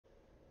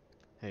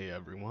Hey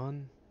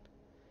everyone.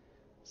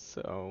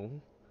 So,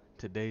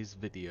 today's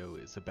video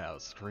is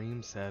about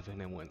Scream 7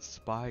 and what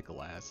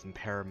Spyglass and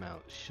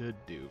Paramount should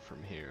do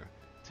from here.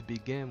 To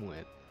begin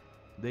with,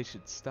 they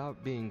should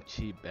stop being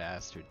cheap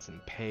bastards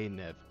and pay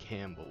Neve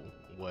Campbell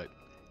what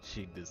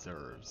she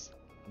deserves.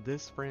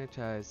 This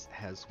franchise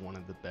has one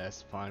of the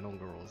best final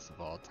girls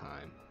of all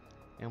time,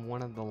 and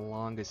one of the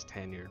longest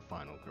tenured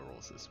final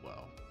girls as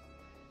well.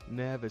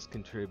 Neve has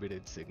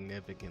contributed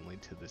significantly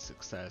to the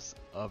success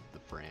of the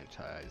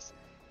franchise,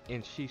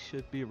 and she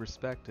should be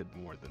respected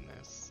more than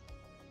this.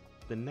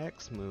 The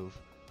next move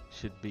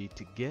should be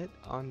to get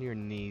on your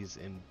knees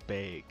and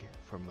beg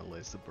for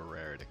Melissa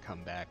Barrera to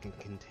come back and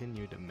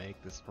continue to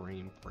make the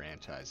Scream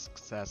franchise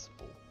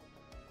successful.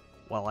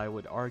 While I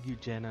would argue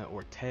Jenna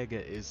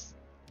Ortega is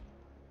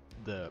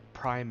the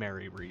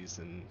primary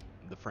reason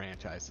the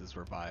franchise's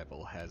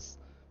revival has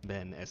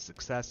been as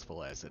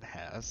successful as it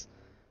has,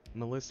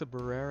 Melissa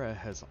Barrera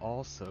has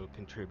also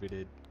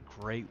contributed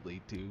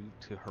greatly due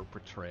to her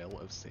portrayal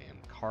of Sam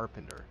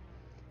Carpenter.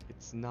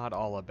 It's not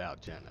all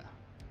about Jenna.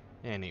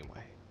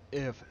 Anyway,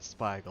 if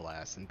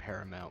Spyglass and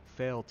Paramount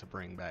fail to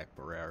bring back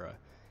Barrera,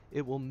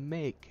 it will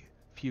make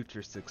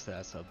future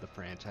success of the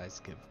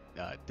franchise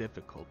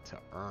difficult to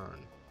earn.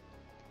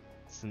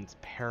 Since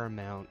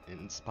Paramount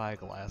and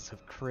Spyglass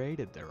have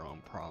created their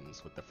own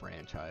problems with the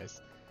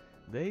franchise,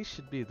 they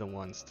should be the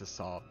ones to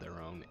solve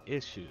their own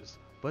issues,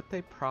 but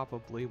they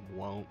probably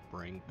won't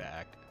bring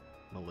back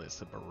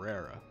Melissa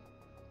Barrera.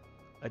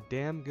 A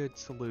damn good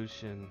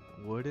solution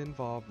would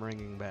involve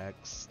bringing back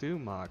Stu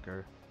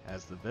Macher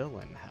as the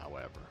villain,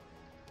 however.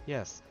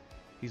 Yes,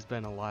 he's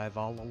been alive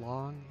all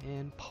along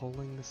and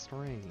pulling the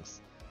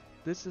strings.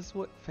 This is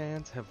what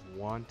fans have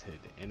wanted,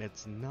 and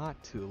it's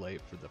not too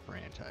late for the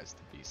franchise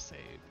to be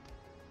saved.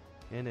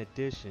 In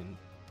addition,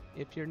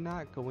 if you're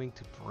not going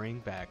to bring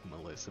back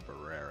Melissa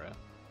Barrera,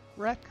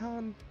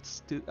 retcon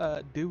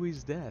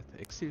Dewey's death,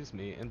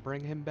 and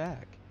bring him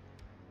back.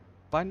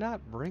 By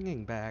not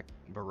bringing back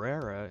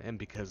Barrera, and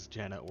because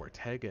Jenna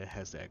Ortega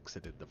has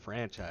exited the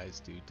franchise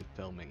due to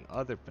filming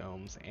other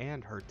films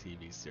and her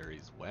TV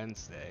series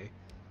Wednesday,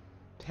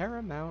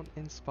 Paramount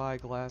and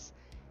Spyglass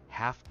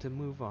have to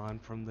move on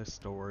from the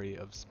story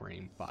of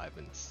Scream 5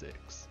 and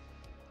 6.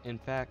 In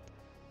fact,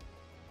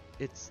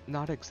 it's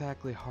not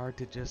exactly hard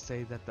to just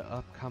say that the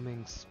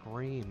upcoming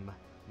Scream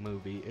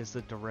movie is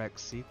a direct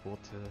sequel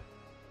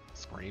to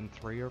Scream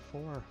 3 or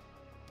 4.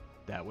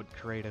 That would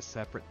create a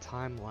separate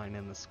timeline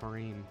in the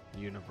Scream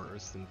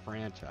universe and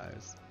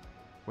franchise,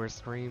 where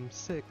Scream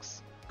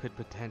 6 could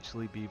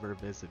potentially be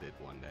revisited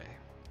one day.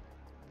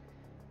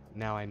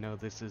 Now I know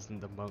this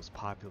isn't the most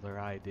popular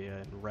idea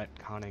in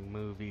retconning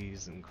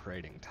movies and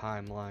creating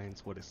timelines.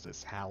 What is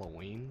this,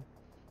 Halloween?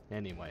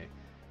 Anyway,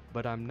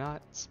 but I'm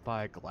not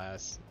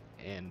Spyglass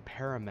and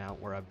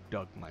Paramount where I've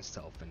dug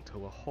myself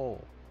into a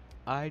hole.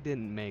 I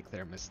didn't make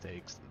their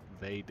mistakes,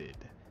 they did.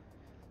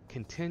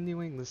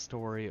 Continuing the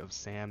story of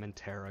Sam and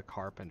Tara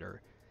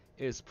Carpenter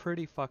is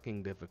pretty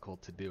fucking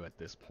difficult to do at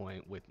this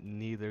point with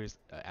neither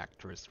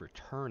actress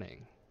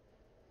returning.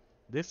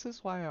 This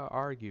is why I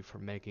argue for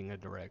making a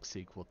direct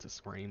sequel to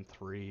Scream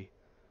 3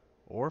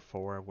 or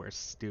 4 where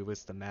Stu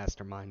is the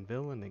mastermind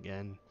villain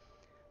again,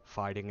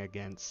 fighting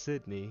against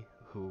Sydney,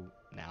 who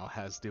now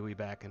has Dewey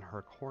back in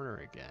her corner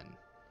again.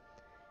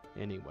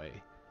 Anyway,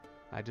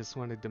 I just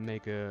wanted to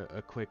make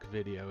a quick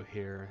video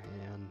here,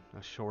 and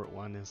a short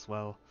one as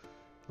well.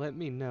 Let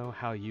me know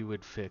how you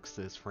would fix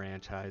this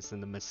franchise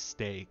and the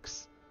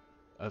mistakes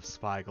of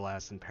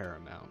Spyglass and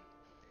Paramount.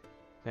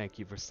 Thank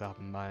you for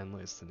stopping by and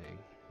listening.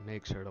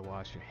 Make sure to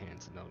wash your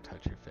hands and don't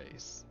touch your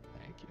face.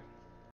 Thank you.